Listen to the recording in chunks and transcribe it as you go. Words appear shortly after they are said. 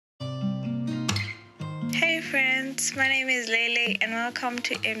friends, my name is Lele and welcome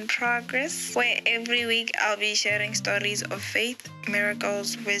to In Progress, where every week I'll be sharing stories of faith,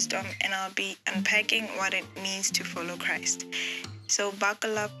 miracles, wisdom, and I'll be unpacking what it means to follow Christ. So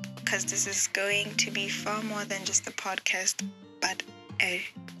buckle up because this is going to be far more than just a podcast, but a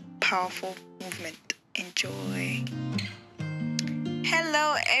powerful movement. Enjoy.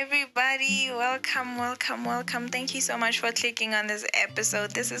 Hello everybody, welcome. Thank you so much for clicking on this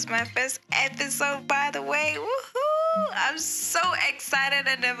episode. This is my first episode, by the way. Woohoo! I'm so excited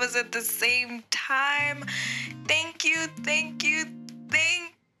and nervous at the same time. Thank you.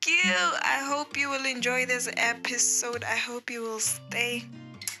 I hope you will enjoy this episode. I hope you will stay.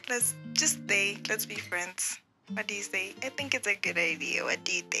 Let's just stay. Let's be friends. What do you say? I think it's a good idea. What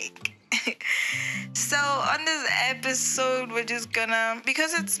do you think? So on this episode, we're just gonna,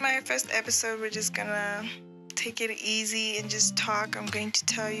 because it's my first episode, we're just gonna take it easy and just talk. I'm going to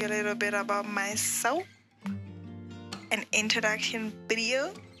tell you a little bit about myself. An introduction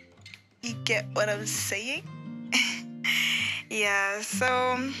video. You get what I'm saying? Yeah,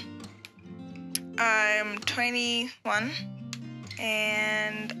 so I'm 21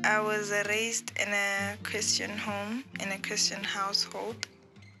 and I was raised in a Christian home, in a Christian household.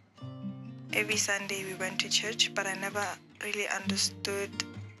 Every Sunday we went to church, but I never really understood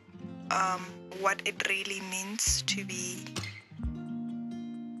what it really means to be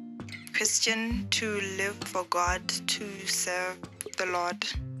Christian, to live for God, to serve the Lord.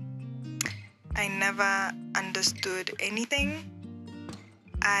 I never understood anything.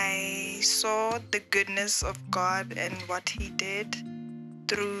 I saw the goodness of God and what He did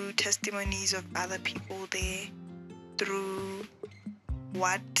through testimonies of other people there, through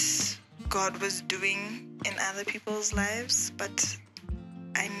what God was doing in other people's lives, but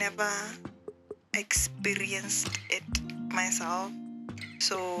I never experienced it myself.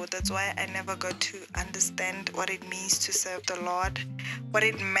 So that's why I never got to understand what it means to serve the Lord, what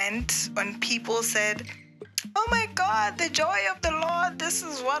it meant when people said, oh my God, the joy of the Lord, this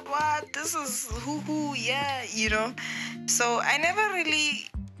is what, this is who, yeah, you know. So I never really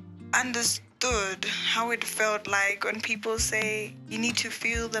understood how it felt like when people say you need to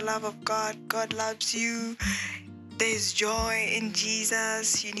feel the love of God. God loves you. There's joy in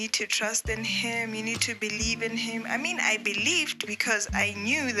Jesus. You need to trust in Him. You need to believe in Him. I mean, I believed because I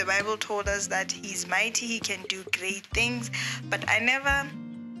knew the Bible told us that He's mighty. He can do great things. But I never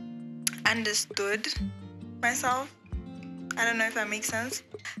understood myself. I don't know if that makes sense.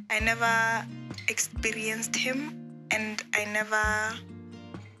 I never experienced Him, and I never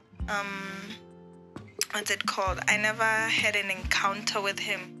what's it called? I never had an encounter with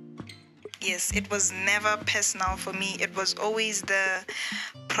Him. Yes, it was never personal for me. It was always the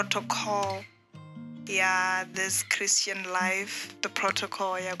protocol. Yeah, this Christian life, the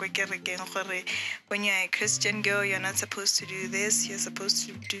protocol. When you're a Christian girl, you're not supposed to do this. You're supposed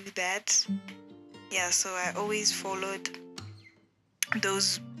to do that. Yeah, so I always followed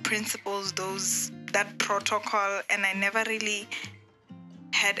those principles, that protocol, and I never really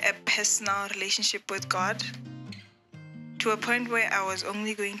had a personal relationship with God, to a point where I was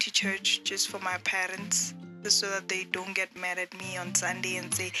only going to church just for my parents, just so that they don't get mad at me on Sunday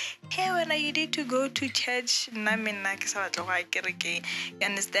and say, hey, when you need to go to church. You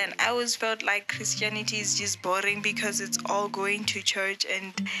understand? I always felt like Christianity is just boring because it's all going to church,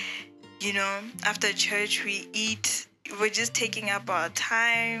 and you know, after church we eat. We're just taking up our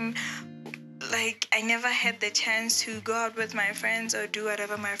time. Like, I never had the chance to go out with my friends or do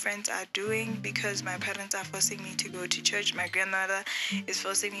whatever my friends are doing because my parents are forcing me to go to church. My grandmother is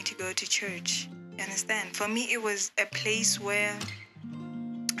forcing me to go to church. You understand? For me, it was a place where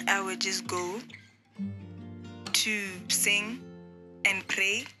I would just go to sing and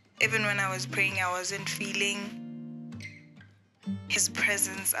pray. Even when I was praying, I wasn't feeling His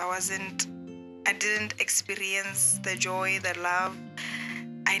presence. I didn't experience the joy, the love.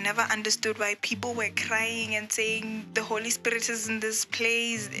 I never understood why people were crying and saying the Holy Spirit is in this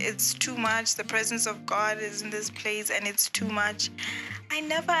place. It's too much. The presence of God is in this place and it's too much. I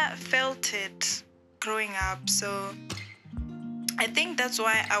never felt it growing up. So I think that's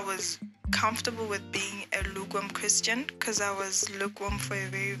why I was comfortable with being a lukewarm Christian, because I was lukewarm for a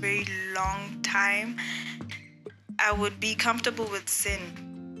very, very long time. I would be comfortable with sin.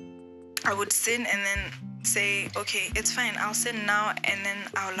 I would sin and then say, okay, it's fine, I'll sin now and then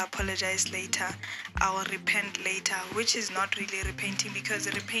I'll apologize later. I'll repent later, which is not really repenting, because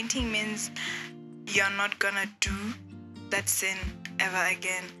repenting means you're not gonna do that sin ever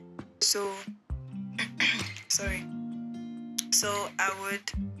again. So, sorry. So I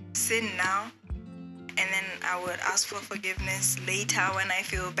would sin now and then I would ask for forgiveness later when I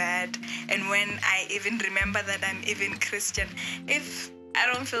feel bad, and when I even remember that I'm even Christian. If I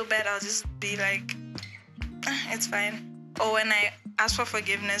don't feel bad, I'll just be like, it's fine. Or when I ask for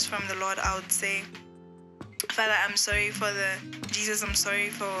forgiveness from the Lord, I would say, Father, I'm sorry for Jesus, I'm sorry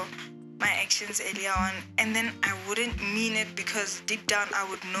for my actions earlier on. And then I wouldn't mean it, because deep down I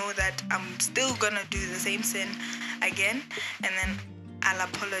would know that I'm still gonna do the same sin again, and then I'll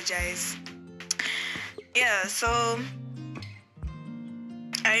apologize. Yeah, so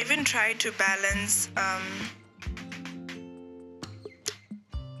I even try to balance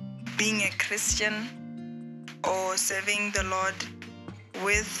being a Christian or serving the Lord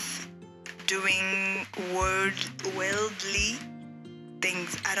with doing worldly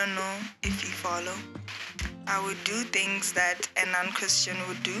things. I don't know if you follow. I would do things that a non-Christian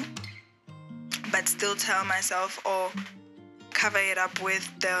would do, but still tell myself or cover it up with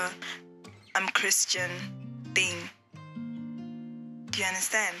the I'm Christian thing. Do you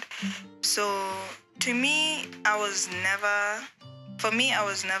understand? So to me, I was never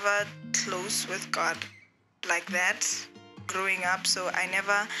close with God like that growing up. So I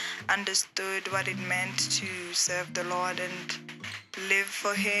never understood what it meant to serve the Lord and live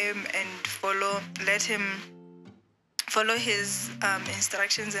for Him and follow His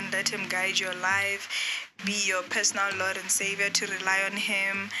instructions and let Him guide your life. Be your personal Lord and Savior, to rely on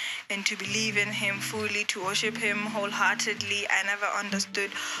Him and to believe in Him fully, to worship Him wholeheartedly. I never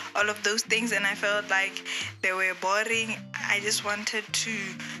understood all of those things, and I felt like they were boring. I just wanted to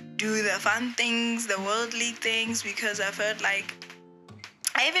do the fun things, the worldly things, because I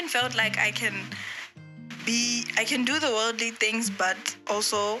even felt like I can do the worldly things but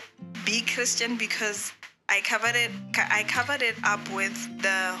also be Christian, because I covered it up with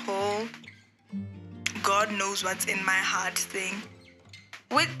the whole God knows what's in my heart thing.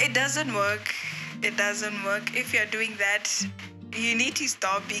 It doesn't work. It doesn't work. If you're doing that, you need to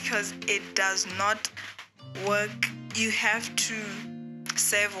stop, because it does not work. You have to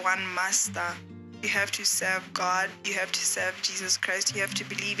serve one master. You have to serve God. You have to serve Jesus Christ. You have to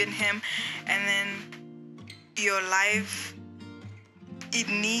believe in Him. And then your life, it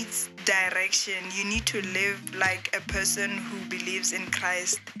needs direction. You need to live like a person who believes in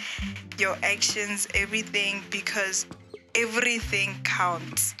Christ. Your actions, everything, because everything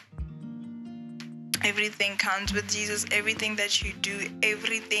counts. Everything counts with Jesus. Everything that you do,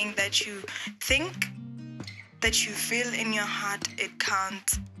 everything that you think, that you feel in your heart, it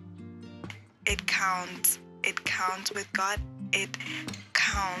counts. It counts. It counts with God. It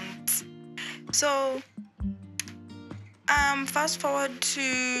counts. So, fast forward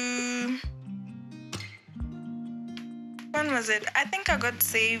to, when was it? I think I got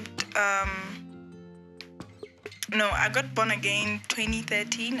saved. I got born again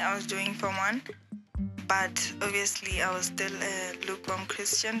 2013. I was doing Form 1. But obviously I was still a lukewarm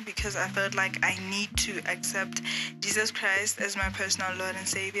Christian, because I felt like I need to accept Jesus Christ as my personal Lord and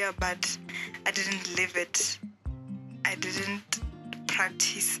Savior, but I didn't live it. I didn't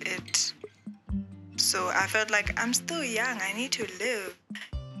practice it. So I felt like I'm still young. I need to live.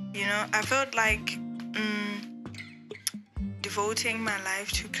 I felt like devoting my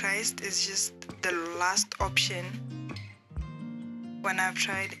life to Christ is just the last option. When I've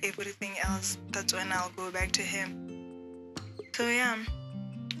tried everything else, that's when I'll go back to Him. So yeah,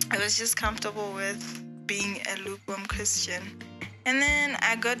 I was just comfortable with being a lukewarm Christian. And then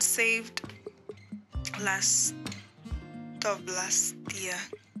I got saved last year,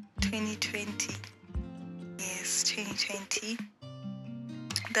 2020. Yes, 2020.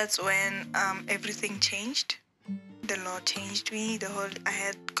 That's when everything changed. The Lord changed me. I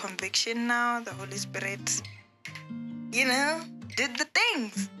had conviction now. The Holy Spirit, did the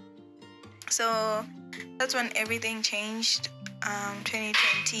things. So that's when everything changed,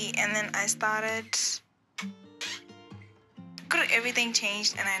 2020. And then I started, everything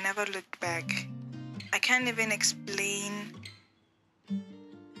changed and I never looked back. I can't even explain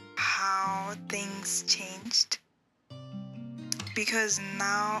how things changed, because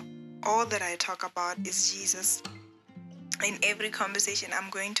now all that I talk about is Jesus. In every conversation, I'm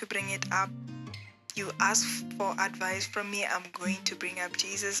going to bring it up. You ask for advice from me, I'm going to bring up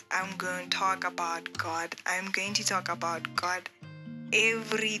Jesus. I'm going to talk about God. I'm going to talk about God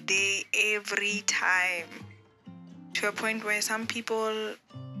every day, every time. To a point where some people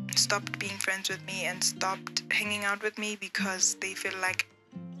stopped being friends with me and stopped hanging out with me, because they feel like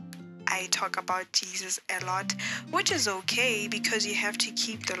I talk about Jesus a lot, which is okay, because you have to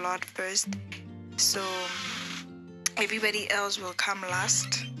keep the Lord first. So everybody else will come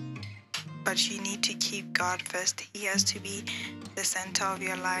last. But you need to keep God first. He has to be the center of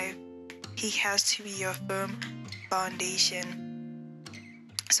your life. He has to be your firm foundation.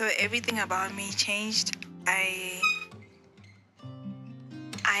 So everything about me changed.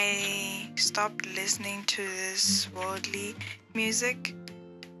 I stopped listening to this worldly music,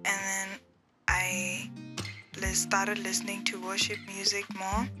 and then I started listening to worship music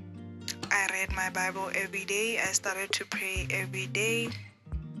more. I read my Bible every day. I started to pray every day.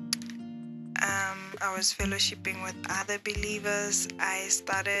 I was fellowshipping with other believers. I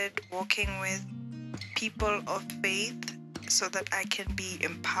started walking with people of faith so that I can be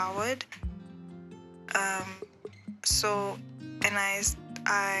empowered. And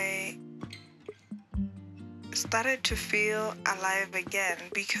I started to feel alive again,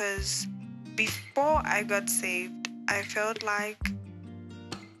 because before I got saved, I felt like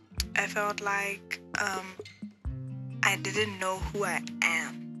I didn't know who I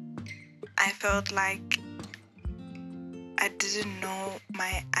am. I felt like I didn't know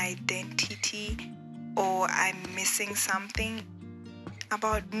my identity, or I'm missing something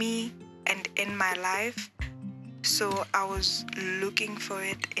about me and in my life. So I was looking for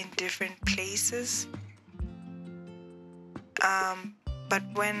it in different places. But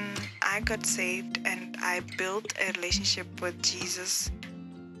when I got saved and I built a relationship with Jesus,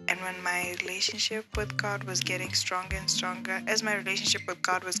 and when my relationship with God was getting stronger and stronger, as my relationship with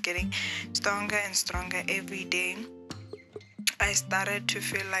God was getting stronger and stronger every day, I started to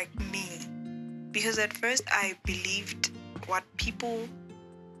feel like me. Because at first I believed what people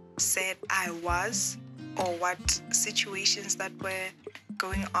said I was, or what situations that were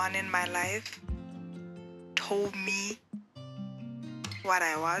going on in my life told me what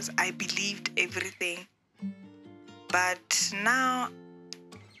I was. I believed everything. But now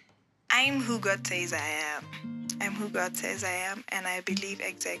I'm who God says I am. I'm who God says I am, and I believe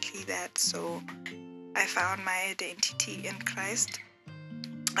exactly that. So I found my identity in Christ.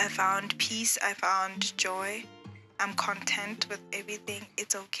 I found peace. I found joy. I'm content with everything.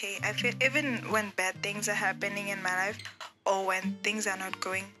 It's okay. I feel even when bad things are happening in my life, or when things are not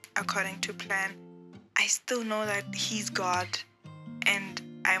going according to plan, I still know that He's God, and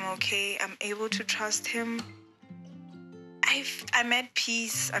I'm okay. I'm able to trust Him. I'm at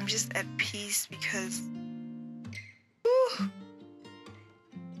peace. I'm just at peace because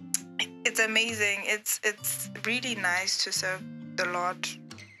it's amazing. It's really nice to serve the Lord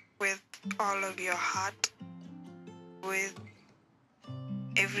with all of your heart, with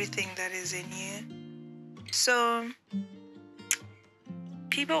everything that is in you. So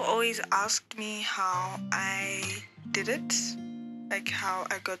people always asked me how I did it, like how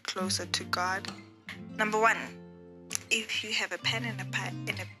I got closer to God. Number one, if you have a pen and a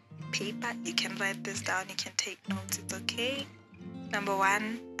paper, you can write this down. You can take notes. It's okay. Number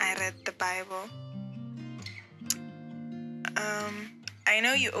one, I read the Bible. I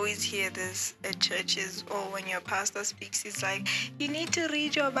know you always hear this at churches, or when your pastor speaks, he's like, you need to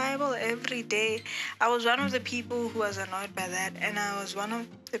read your Bible every day. I was one of the people who was annoyed by that, and I was one of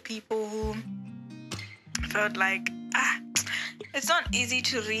the people who felt like, it's not easy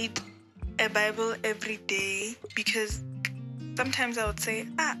to read a Bible every day, because sometimes I would say,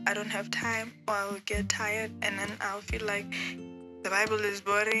 I don't have time, or I would get tired, and then I'll feel like the Bible is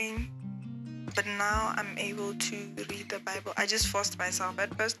boring. But now I'm able to read the Bible. I just forced myself.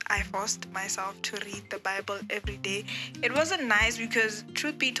 At first, I forced myself to read the Bible every day. It wasn't nice, because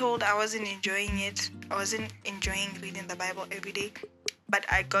truth be told, I wasn't enjoying it. I wasn't enjoying reading the Bible every day, but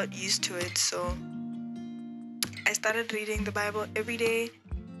I got used to it. So I started reading the Bible every day,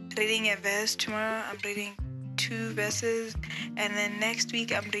 reading a verse. Tomorrow I'm reading 2 verses, and then next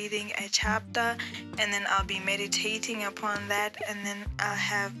week I'm reading a chapter, and then I'll be meditating upon that, and then I'll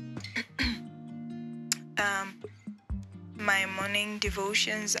have my morning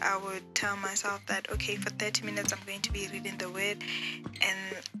devotions. I would tell myself that, okay, for 30 minutes I'm going to be reading the word,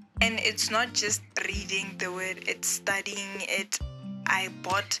 and it's not just reading the word, it's studying it. I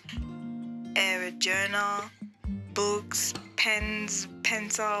bought a journal, books, pens,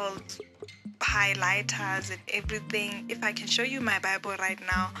 pencils, highlighters, and everything. If I can show you my Bible right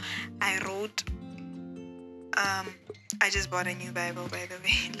now, I wrote I just bought a new Bible, by the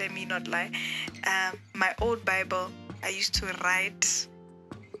way. Let me not lie. My old Bible, I used to write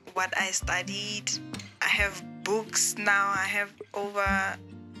what I studied. I have books now. I have over,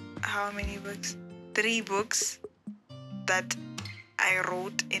 how many books? 3 books that I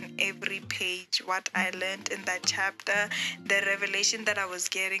wrote in every page what I learned in that chapter, the revelation that I was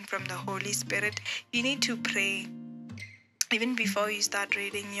getting from the Holy Spirit. You need to pray. Even before you start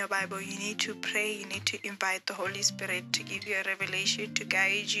reading your Bible, you need to pray. You need to invite the Holy Spirit to give you a revelation, to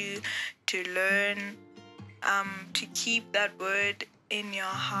guide you, to learn, to keep that word in your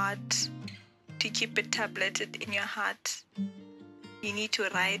heart. to keep it tableted in your heart, you need to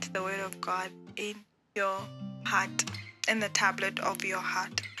write the word of God in your heart, in the tablet of your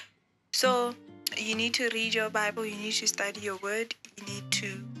heart. So you need to read your Bible, you need to study your word, you need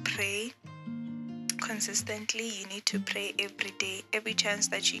to pray consistently, you need to pray every day, every chance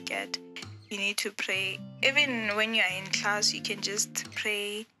that you get. You need to pray. Even when you're in class, you can just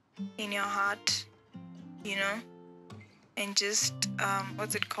pray in your heart, you know, and just,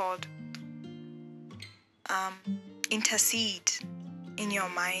 what's it called? Intercede in your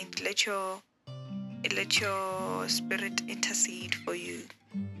mind. Let your spirit intercede for you.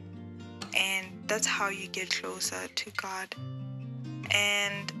 And that's how you get closer to God.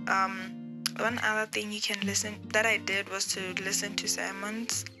 And one other thing you can listen that I did was to listen to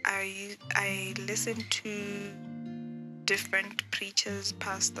sermons. I listened to different preachers,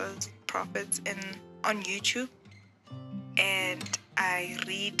 pastors, prophets on YouTube, and I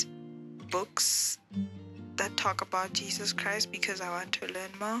read books that talk about Jesus Christ because I want to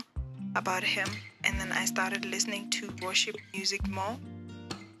learn more about him. And then I started listening to worship music more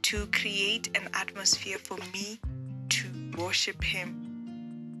to create an atmosphere for me to worship him.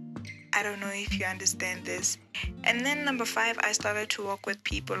 I don't know if you understand this. And then number 5, I started to walk with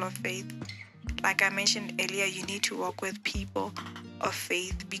people of faith. Like I mentioned earlier, you need to walk with people of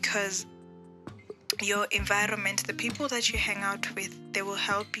faith because your environment, the people that you hang out with, they will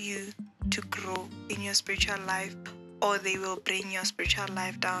help you to grow in your spiritual life, or they will bring your spiritual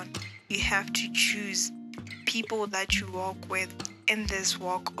life down. You have to choose people that you walk with in this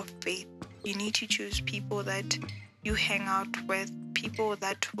walk of faith. You need to choose people that you hang out with, people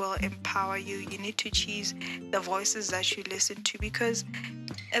that will empower you. You need to choose the voices that you listen to, because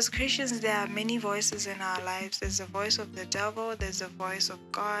as Christians, there are many voices in our lives. There's the voice of the devil, there's the voice of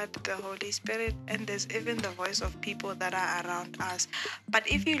God, the Holy Spirit, and there's even the voice of people that are around us. But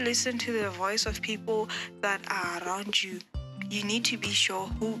if you listen to the voice of people that are around you, you need to be sure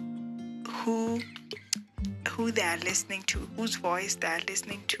who they are listening to, whose voice they are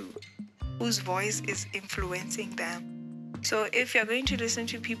listening to, whose voice is influencing them. So if you're going to listen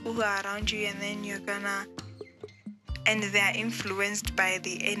to people who are around you and then and they're influenced by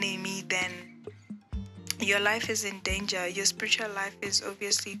the enemy, then your life is in danger. Your spiritual life is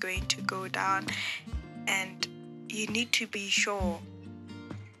obviously going to go down, and you need to be sure.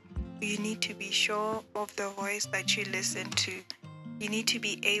 You need to be sure of the voice that you listen to. You need to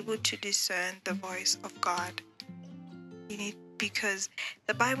be able to discern the voice of God. Because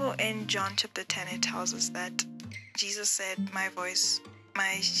the Bible in John chapter 10, it tells us that Jesus said, my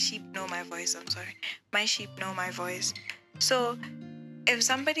sheep know my voice. My sheep know my voice. So if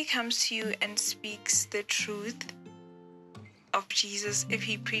somebody comes to you and speaks the truth of Jesus, if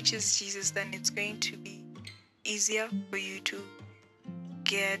he preaches Jesus, then it's going to be easier for you to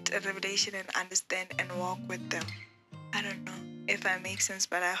get a revelation and understand and walk with them. I don't know if I make sense,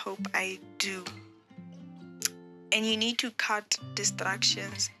 but I hope I do. And you need to cut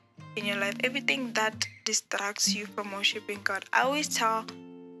distractions in your life. Everything that distracts you from worshiping God. I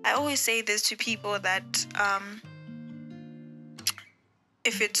always say this to people that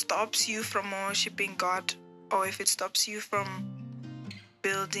if it stops you from worshiping God, or if it stops you from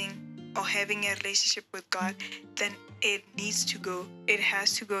building or having a relationship with God, then it needs to go. It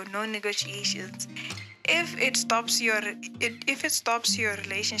has to go. No negotiations. If it stops your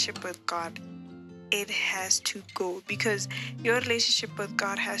relationship with God, it has to go, because your relationship with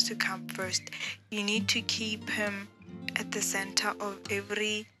God has to come first. You need to keep him at the center of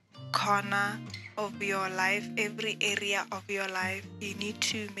every corner of your life, every area of your life. You need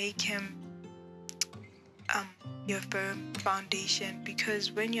to make him your firm foundation,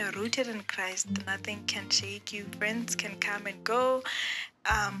 because when you're rooted in Christ, nothing can shake you. Friends can come and go,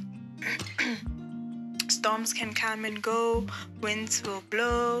 storms can come and go, winds will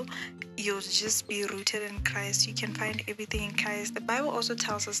blow. You'll just be rooted in Christ. You can find everything in Christ. The Bible also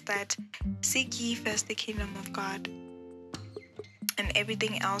tells us that seek ye first the kingdom of God, and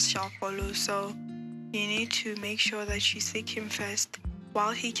everything else shall follow. So you need to make sure that you seek him first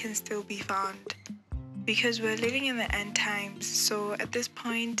while he can still be found, because we're living in the end times. So at this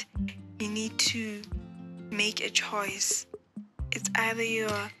point, you need to make a choice. It's either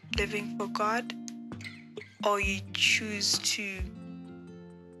you're living for God, or you choose to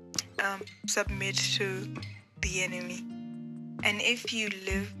submit to the enemy. And if you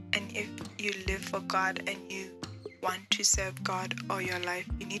live for God and you want to serve God all your life,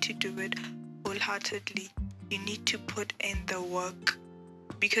 you need to do it wholeheartedly. You need to put in the work,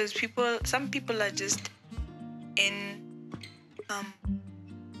 because some people are just in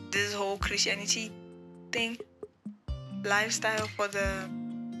this whole Christianity thing, lifestyle for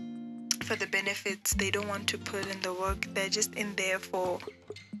for the benefits. They don't want to put in the work. They're just in there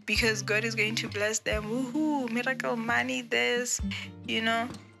because God is going to bless them. Woohoo, miracle money, this,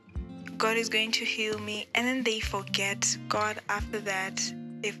 God is going to heal me. And then they forget God after that.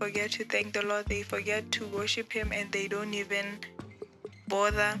 They forget to thank the Lord. They forget to worship Him, and they don't even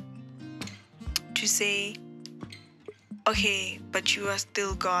bother to say, okay, but you are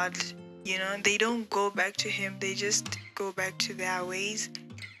still God. They don't go back to Him. They just go back to their ways.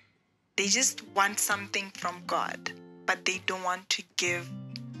 They just want something from God, but they don't want to give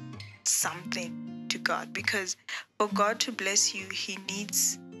something to God, because for God to bless you,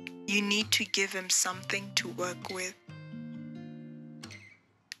 you need to give Him something to work with.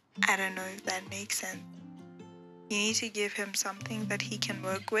 I don't know if that makes sense. You need to give Him something that He can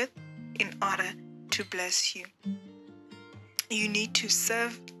work with in order to bless you. You need to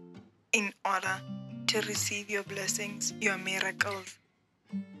serve in order to receive your blessings, your miracles.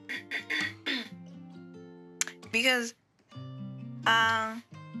 Because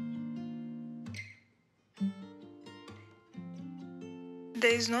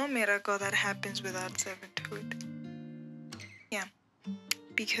there is no miracle that happens without servanthood. Yeah,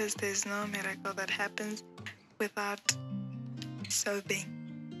 because there's no miracle that happens without serving.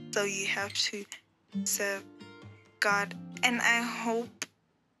 So you have to serve God. And I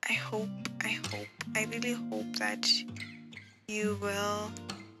really hope that you will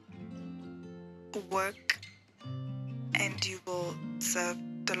work and you will serve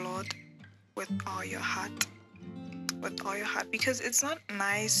the Lord with all your heart. With all your heart. Because it's not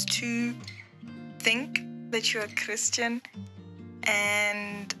nice to think that you're a Christian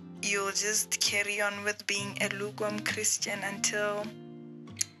and you'll just carry on with being a lukewarm Christian until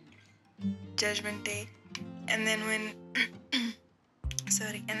Judgment Day. And then when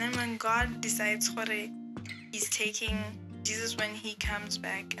when God decides He's taking Jesus, when He comes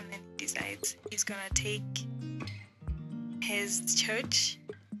back, and then He decides He's gonna take His church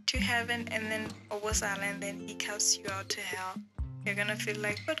to heaven, and then and then He casts you out to hell, you're gonna feel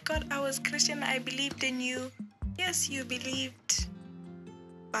like, but God, I was Christian, I believed in you. Yes, you believed,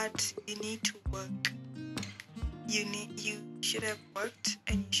 but you need to work. You should have worked,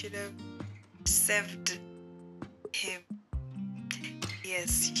 and you should have served Him.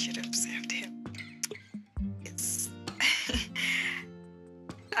 Yes, you should have served Him. Yes.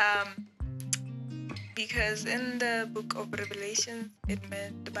 Because in the book of Revelation,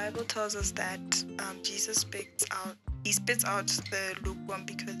 the Bible tells us that Jesus spits out the lukewarm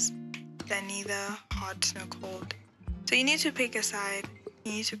because they're neither hot nor cold. So you need to pick a side.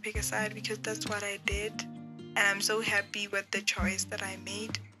 Because that's what I did. And I'm so happy with the choice that I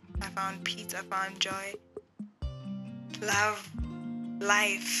made. I found peace, I found joy, love,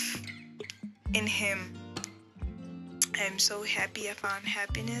 life in Him. I'm so happy I found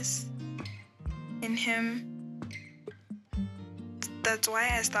happiness in Him. That's why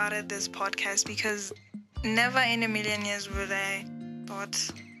I started this podcast, because never in a million years would I thought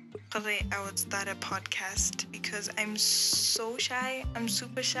I would start a podcast, because I'm so shy. I'm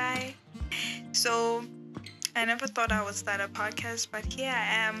super shy. So I never thought I would start a podcast, but here I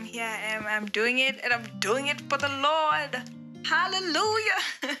am. I'm doing it, and I'm doing it for the Lord.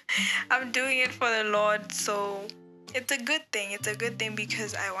 Hallelujah. I'm doing it for the Lord. So it's a good thing. It's a good thing,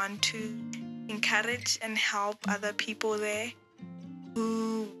 because I want to encourage and help other people there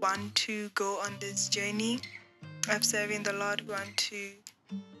who want to go on this journey of serving the Lord, who want to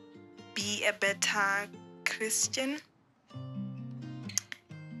be a better Christian,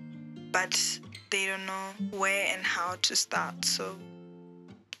 but they don't know where and how to start. So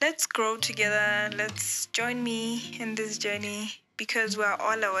let's grow together. Let's join me in this journey, because we're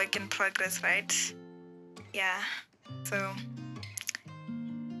all a work in progress, right? Yeah. So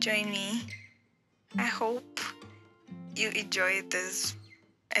join me. I hope you enjoyed this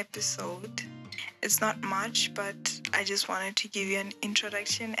episode. It's not much, but I just wanted to give you an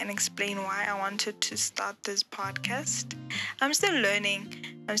introduction and explain why I wanted to start this podcast. I'm still learning,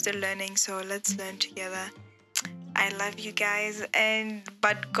 so let's learn together. I love you guys,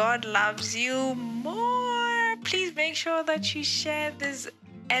 but God loves you more. Please make sure that you share this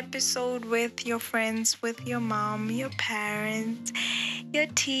episode with your friends, with your mom, your parents, your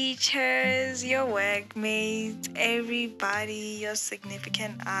teachers, your workmates, everybody, your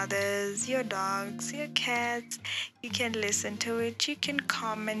significant others, your dogs, your cats. You can listen to it. You can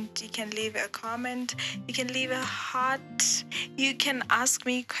comment. You can leave a comment. You can leave a heart. You can ask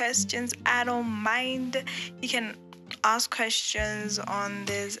me questions. I don't mind. You can ask questions on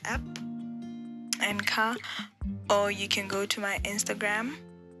this app, Anchor, or you can go to my Instagram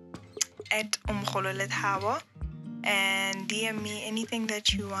at @umkhololethabo. and DM me anything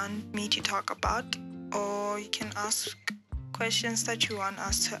that you want me to talk about, or you can ask questions that you want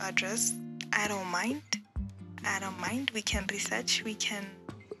us to address. I don't mind. We can research, we can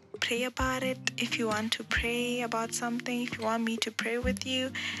pray about it. If you want to pray about something, if you want me to pray with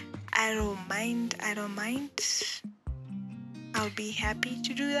you, I don't mind. I'll be happy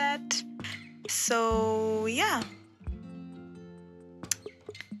to do that. So yeah,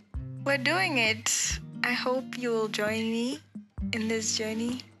 we're doing it. I hope you will join me in this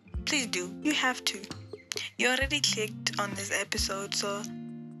journey. Please do. You have to. You already clicked on this episode, so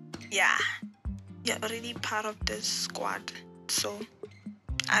yeah, you're already part of this squad. So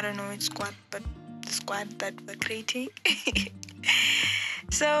I don't know which squad, but the squad that we're creating.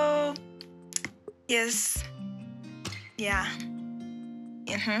 So yes, yeah,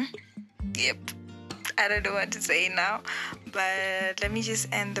 yep. I don't know what to say now, but let me just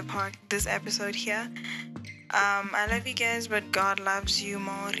end this episode here. I love you guys, but God loves you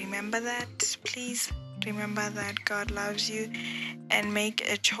more. Remember that, please. Remember that God loves you, and make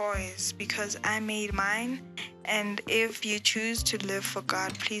a choice, because I made mine. And if you choose to live for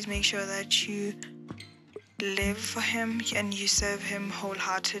God, please make sure that you live for Him and you serve Him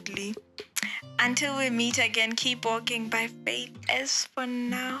wholeheartedly. Until we meet again, keep walking by faith. As for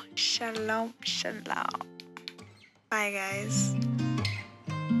now, shalom, shalom. Bye, guys.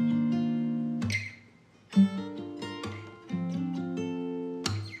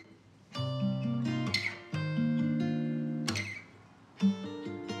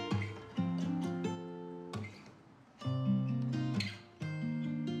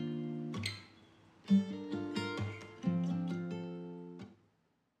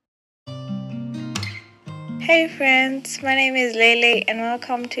 Hey friends, my name is Lele and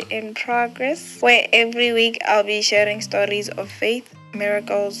welcome to In Progress, where every week I'll be sharing stories of faith,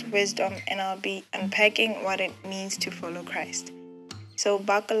 miracles, wisdom, and I'll be unpacking what it means to follow Christ. So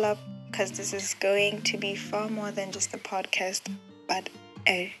buckle up, because this is going to be far more than just a podcast, but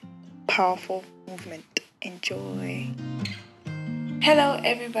a powerful movement. Enjoy. Hello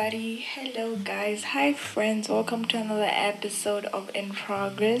everybody, hello guys, hi friends, welcome to another episode of In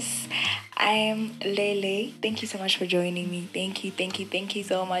Progress. I am Lele. Thank you so much for joining me. Thank you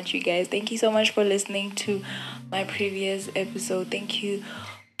so much, you guys. Thank you so much for listening to my previous episode. Thank you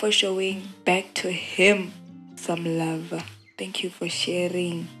for showing back to him some love. Thank you for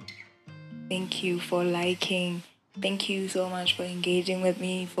sharing. Thank you for liking. Thank you so much for engaging with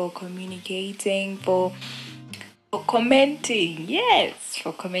me, for communicating, for commenting. Yes,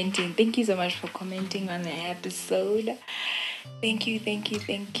 for commenting. Thank you so much for commenting on the episode. Thank you.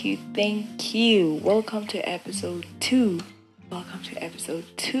 Welcome to episode 2.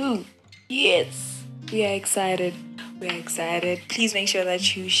 Yes, we are excited. Please make sure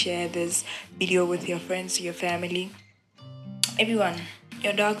that you share this video with your friends, your family, everyone,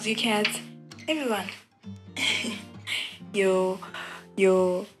 your dogs, your cats, everyone. your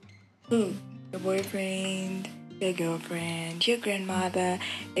boyfriend, your girlfriend, your grandmother,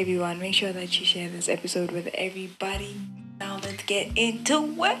 everyone. Make sure that you share this episode with everybody. Now let's get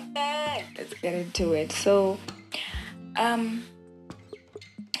into it. So,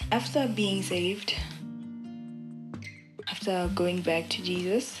 after being saved, after going back to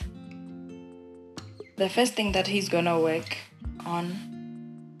Jesus, the first thing that He's gonna work on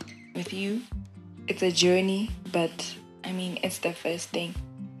with you, it's a journey, but I mean, it's the first thing.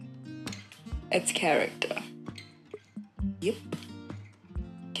 It's character. Yep.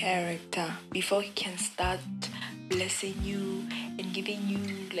 Character. Before He can start blessing you and giving you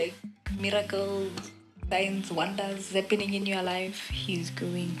like miracles, signs, wonders happening in your life, He's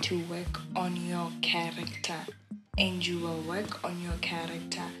going to work on your character. And you will work on your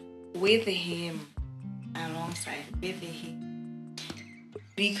character with Him, alongside with Him.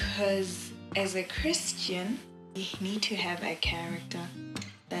 Because as a Christian, you need to have a character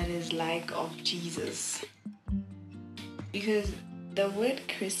that is like of Jesus. Because the word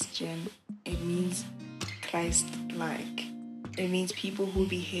Christian, it means Christ-like. It means people who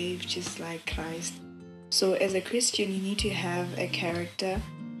behave just like Christ. So as a Christian, you need to have a character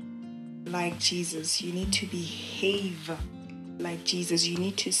like Jesus. You need to behave like Jesus. You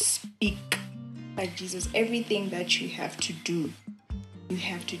need to speak like Jesus. Everything that you have to do, you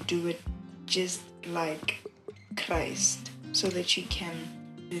have to do it just like Christ, so that you can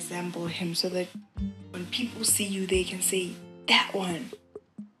resemble Him, so that when people see you, they can say, that one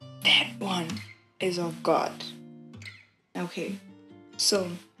is of God. Okay, so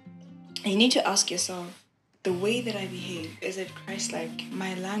you need to ask yourself, the way that I behave, is it Christ-like?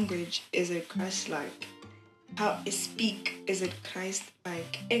 My language, is it Christ-like? How I speak, is it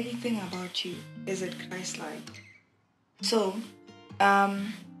Christ-like? Everything about you, is it Christ-like? So,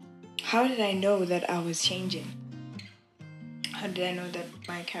 how did I know that I was changing? How did I know that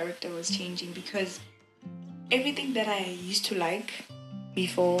my character was changing? Because everything that I used to like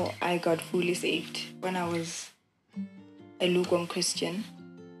before I got fully saved, when I was a lukewarm Christian,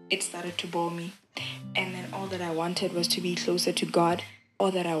 it started to bore me. And then all that I wanted was to be closer to God.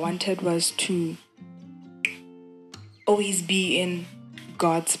 All that I wanted was to always be in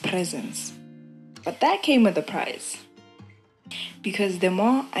God's presence. But that came with a price. Because the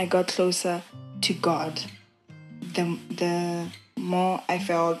more I got closer to God, the more I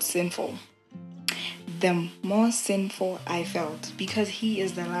felt sinful. The more sinful I felt, because He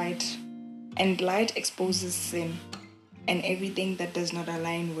is the light, and light exposes sin and everything that does not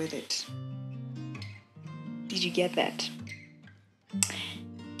align with it. Did you get that?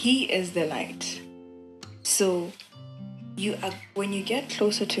 He is the light. So when you get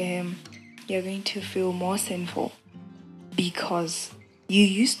closer to Him, you're going to feel more sinful because you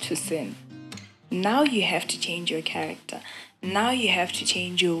used to sin. Now you have to change your character. Now you have to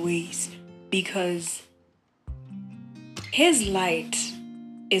change your ways, because His light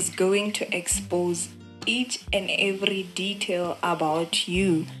is going to expose each and every detail about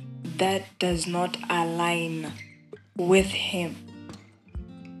you that does not align with Him.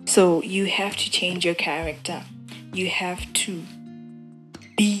 So you have to change your character. You have to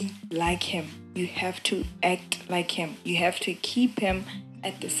be like Him. You have to act like Him. You have to keep Him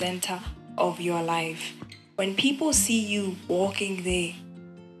at the center of your life. When people see you walking there,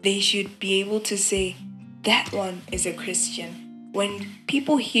 they should be able to say, that one is a Christian. When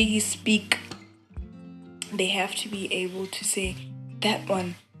people hear you speak, they have to be able to say, that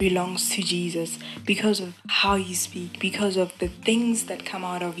one belongs to Jesus, because of how you speak, because of the things that come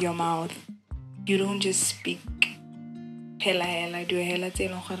out of your mouth. You don't just speak hela do hela tse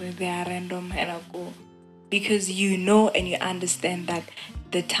eleng gore they are random hela go, because you know and you understand that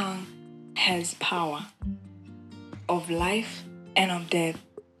the tongue has power of life and of death.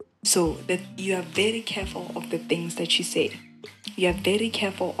 So that you are very careful of the things that you say. You are very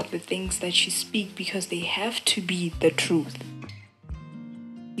careful of the things that you speak, because they have to be the truth.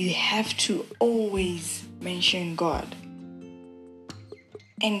 You have to always mention God.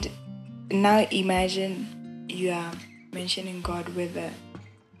 And now imagine you are mentioning God with a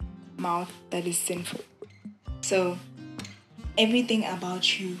mouth that is sinful. So everything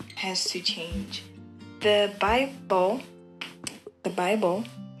about you has to change. The Bible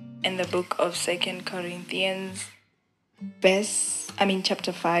in the book of 2 Corinthians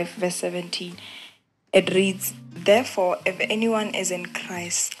chapter 5 verse 17, it reads, therefore if anyone is in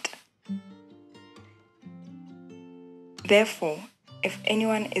Christ,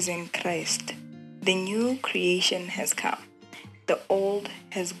 the new creation has come. The old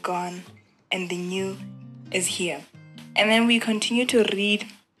has gone and the new is here. And then we continue to read,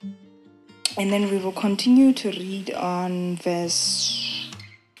 and then we will continue to read on verse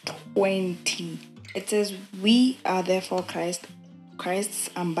 20. It says, we are therefore Christ's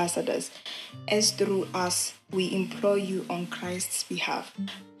ambassadors, as through us we implore you on Christ's behalf,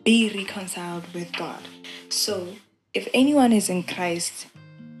 be reconciled with God. So if anyone is in Christ,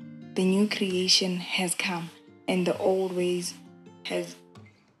 the new creation has come, and the old ways has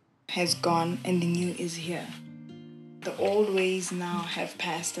gone, and the new is here. The old ways now have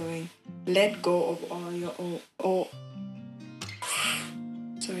passed away. Let go of all your old.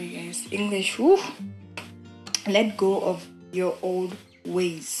 Sorry guys, English. Woo. Let go of your old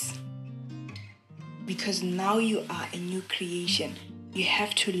ways, because now you are a new creation. You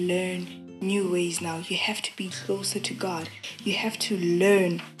have to learn new ways now. You have to be closer to God. You have to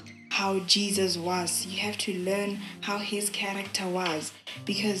learn how Jesus was. You have to learn how His character was,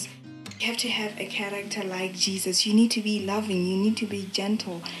 because you have to have a character like Jesus. You need to be loving. You need to be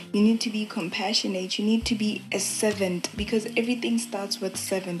gentle. You need to be compassionate. You need to be a servant, because everything starts with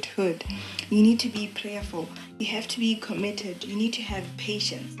servanthood. You need to be prayerful. You have to be committed. You need to have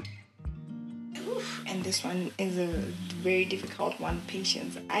patience. And this one is a very difficult one,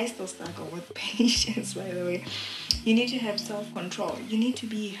 patience. I still struggle with patience, by the way. You need to have self-control. You need to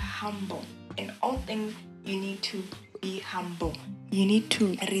be humble. In all things, you need to be humble. You need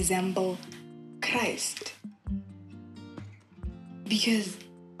to resemble Christ. Because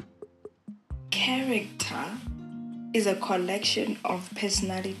character is a collection of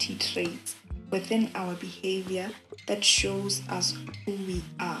personality traits within our behavior that shows us who we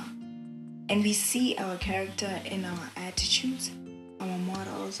are. And we see our character in our attitudes, our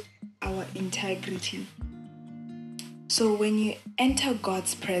morals, our integrity. So when you enter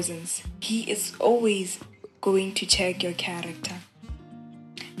God's presence, He is always going to check your character.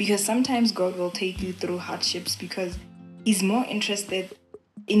 Because sometimes God will take you through hardships, because He's more interested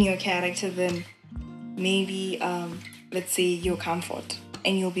in your character than maybe, let's say, your comfort.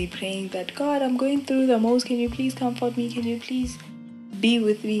 And you'll be praying that, God, I'm going through the most. Can you please comfort me? Can you please be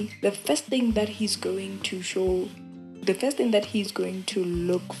with me? The first thing that he's going to show, the first thing that he's going to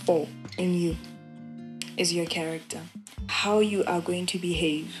look for in you is your character. How you are going to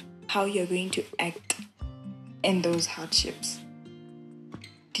behave. How you're going to act in those hardships.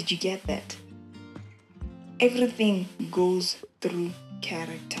 Did you get that? Everything goes through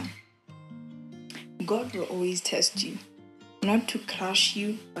character. God will always test you, not to crush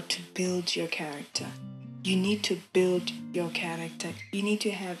you, but to build your character. You need to build your character. You need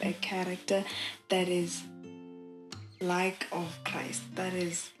to have a character that is like of Christ, that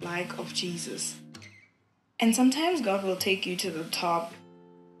is like of Jesus. And sometimes God will take you to the top.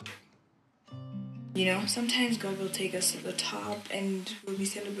 Sometimes God will take us to the top and we'll be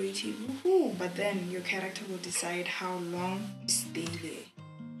celebrating, woohoo, but then your character will decide how long to stay there.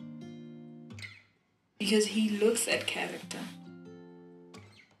 Because he looks at character.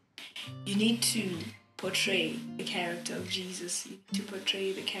 You need to portray the character of Jesus. You need to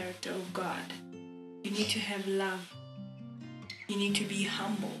portray the character of God. You need to have love. You need to be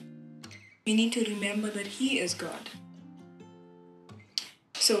humble. You need to remember that he is God.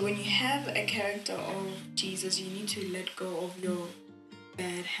 So when you have a character of Jesus, you need to let go of your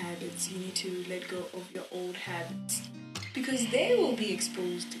bad habits. You need to let go of your old habits. Because they will be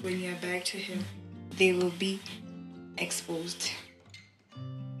exposed when you are back to him. They will be exposed.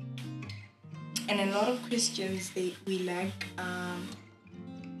 And a lot of Christians, we lack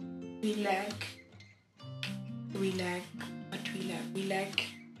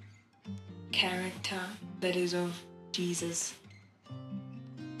character that is of Jesus.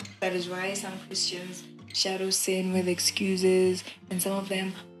 That is why some Christians shadow sin with excuses, and some of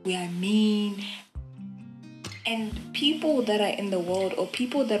them, we are mean. And people that are in the world, or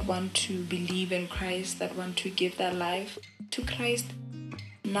people that want to believe in Christ, that want to give their life to Christ,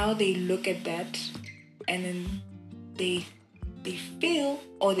 now they look at that and then they feel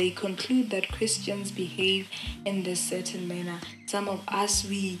or they conclude that Christians behave in this certain manner. Some of us,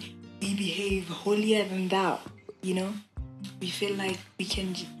 we behave holier than thou, We feel like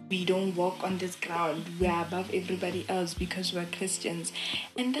we don't walk on this ground. We are above everybody else because we're Christians.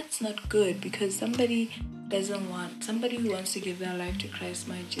 And that's not good, because somebody who wants to give their life to Christ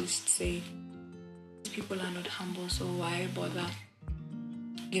might just say, these people are not humble, so why bother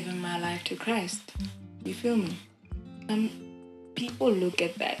giving my life to Christ? You feel me? People look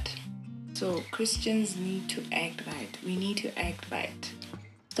at that. So Christians need to act right. We need to act right.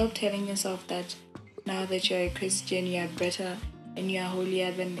 Stop telling yourself that now that you're a Christian, you are better and you are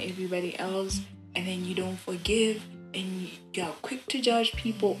holier than everybody else, and then you don't forgive and you are quick to judge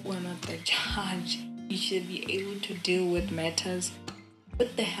people. We're not the judge. You should be able to deal with matters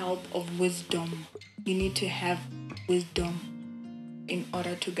with the help of wisdom. You need to have wisdom in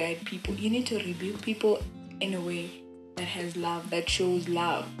order to guide people. You need to rebuke people in a way that has love, that shows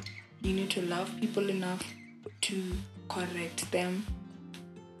love. You need to love people enough to correct them.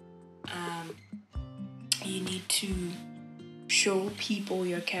 You need to show people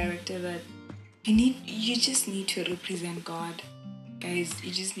your character, that you just need to represent God. Guys,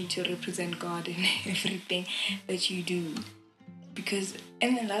 you just need to represent God in everything that you do. Because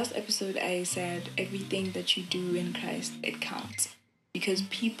in the last episode, I said everything that you do in Christ, it counts. Because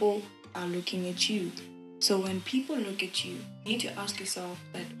people are looking at you. So when people look at you, you need to ask yourself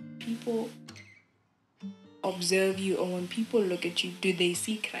that people observe you, or when people look at you, do they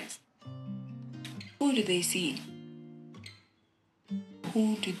see Christ? Who do they see?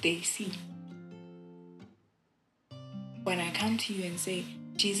 Who do they see? When I come to you and say,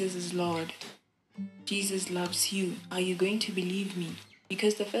 Jesus is Lord, Jesus loves you, are you going to believe me?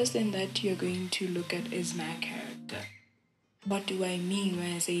 Because the first thing that you're going to look at is my character. What do I mean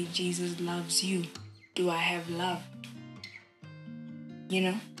when I say Jesus loves you? Do I have love?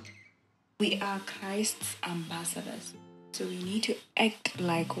 We are Christ's ambassadors. So we need to act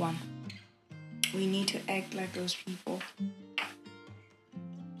like one. We need to act like those people.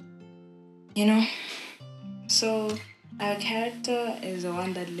 So our character is the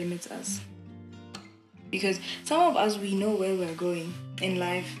one that limits us. Because some of us, we know where we're going in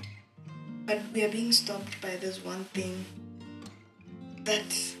life, but we are being stopped by this one thing.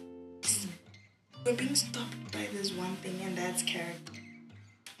 We're being stopped by this one thing, and that's character.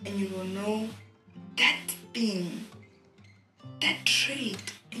 And you will know that thing, that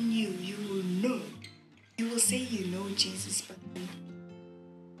trait in you, you will know. You will say you know Jesus, but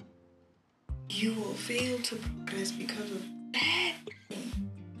you will fail to progress because of that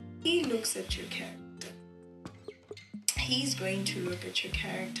thing. He looks at your character. He's going to look at your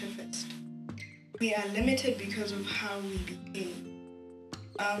character first. We are limited because of how we behave.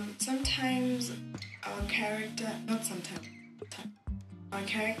 Sometimes our character, not sometimes, our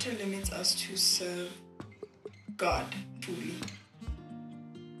character limits us to serve God fully.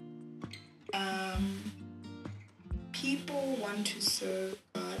 People want to serve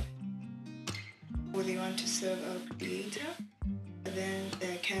God, or they want to serve our Creator, but then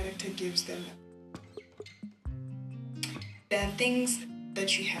their character gives them. There are things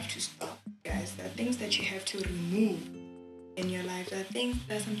that you have to stop, guys. There are things that you have to remove in your life. There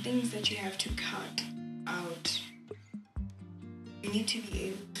are some things that you have to cut out. You need to be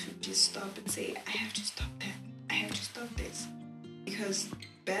able to just stop and say, I have to stop that. I have to stop this. Because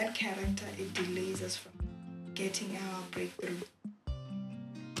bad character, it delays us from getting our breakthrough.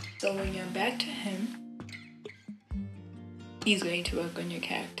 So when you're back to Him, He's going to work on your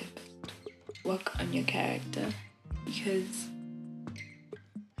character first. Work on your character, because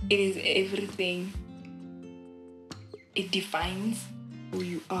it is everything. It defines who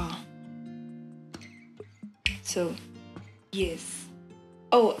you are. So, yes.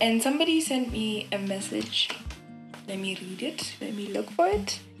 Oh, and somebody sent me a message. Let me read it. Let me look for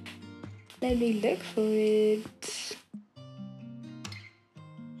it.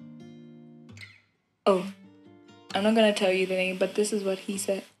 Oh, I'm not going to tell you the name, but this is what he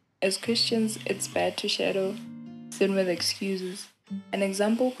said. As Christians, it's bad to shadow sin with excuses. An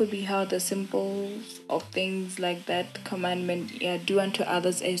example could be how the symbols of things like that commandment, do unto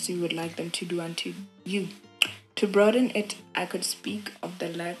others as you would like them to do unto you. To broaden it, I could speak of the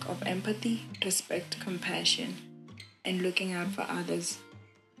lack of empathy, respect, compassion, and looking out for others.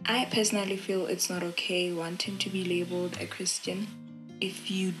 I personally feel it's not okay wanting to be labeled a Christian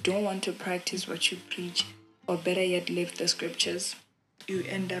if you don't want to practice what you preach, or better yet, live the scriptures you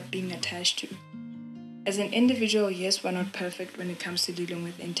end up being attached to. As an individual, yes, we're not perfect when it comes to dealing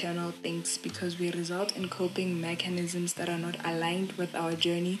with internal things, because we result in coping mechanisms that are not aligned with our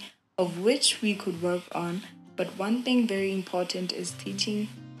journey, of which we could work on. But one thing very important is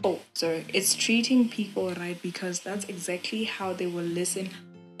it's treating people right, because that's exactly how they will listen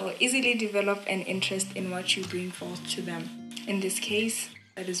or easily develop an interest in what you bring forth to them. In this case,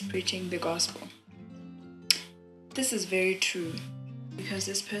 that is preaching the gospel. This is very true, because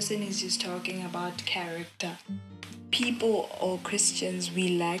this person is just talking about character. People or Christians,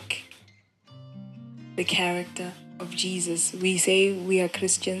 we lack the character of Jesus. We say we are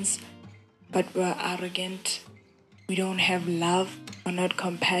Christians, but we're arrogant. We don't have love. We're not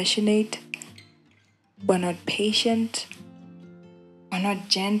compassionate. We're not patient. We're not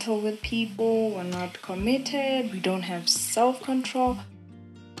gentle with people. We're not committed. We don't have self-control.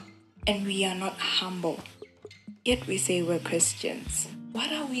 And we are not humble. Yet we say we're Christians.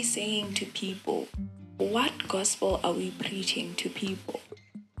 What are we saying to people? What gospel are we preaching to people?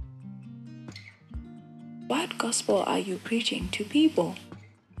 What gospel are you preaching to people?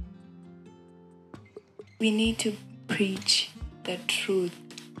 We need to preach the truth.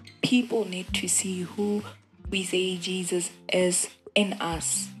 People need to see who we say Jesus is in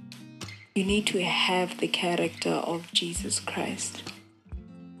us. You need to have the character of Jesus Christ.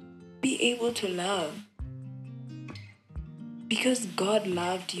 Be able to love. Because God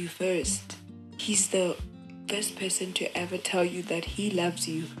loved you first. He's the first person to ever tell you that He loves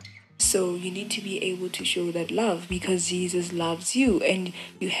you. So you need to be able to show that love, because Jesus loves you and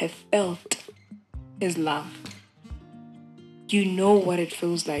you have felt His love. You know what it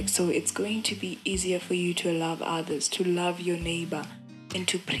feels like. So it's going to be easier for you to love others, to love your neighbor, and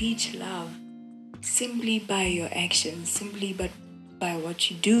to preach love simply by your actions, simply by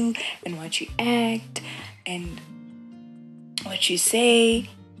what you do and what you act and what you say.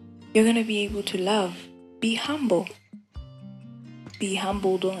 You're going to be able to love. Be humble. Be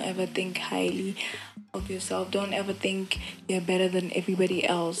humble. Don't ever think highly of yourself. Don't ever think you're better than everybody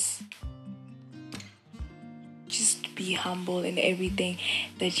else. Just be humble in everything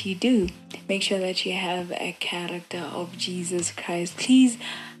that you do. Make sure that you have a character of Jesus Christ. Please,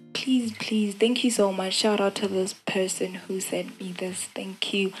 thank you so much. Shout out to this person who sent me this.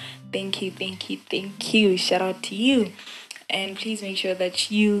 Thank you. Shout out to you. And please make sure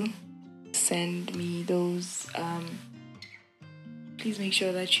that you send me those please make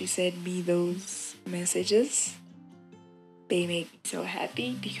sure that you send me those messages. They make me so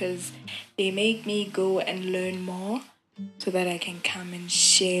happy, because they make me go and learn more, so that I can come and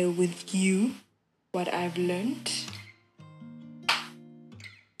share with you what I've learned.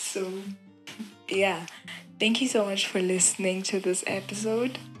 So yeah, thank you so much for listening to this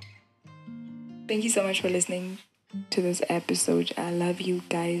episode. I love you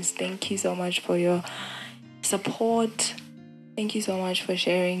guys. Thank you so much for your support. Thank you so much for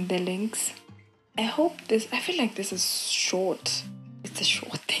sharing the links. I feel like this is short. It's a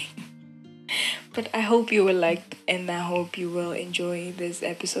short thing. But I hope you will like, and I hope you will enjoy this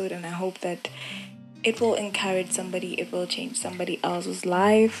episode, and I hope that it will encourage somebody, it will change somebody else's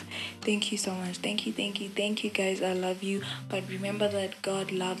life. Thank you so much. Thank you, guys. I love you. But remember that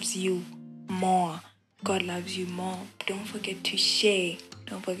God loves you more. God loves you more. Don't forget to share.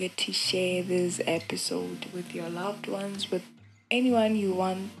 Don't forget to share this episode with your loved ones, with anyone you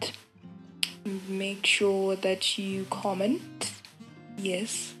want. Make sure that you comment.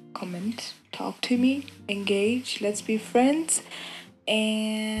 Yes, comment. Talk to me. Engage. Let's be friends.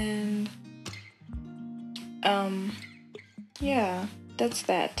 And yeah, that's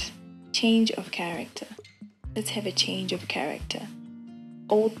that. Change of character. Let's have a change of character.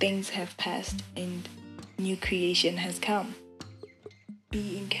 Old things have passed and new creation has come.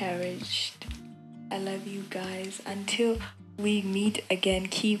 Be encouraged. I love you guys. Until we meet again,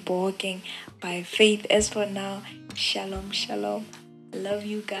 keep walking by faith. As for now, shalom, shalom. I love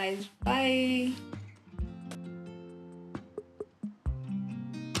you guys. Bye.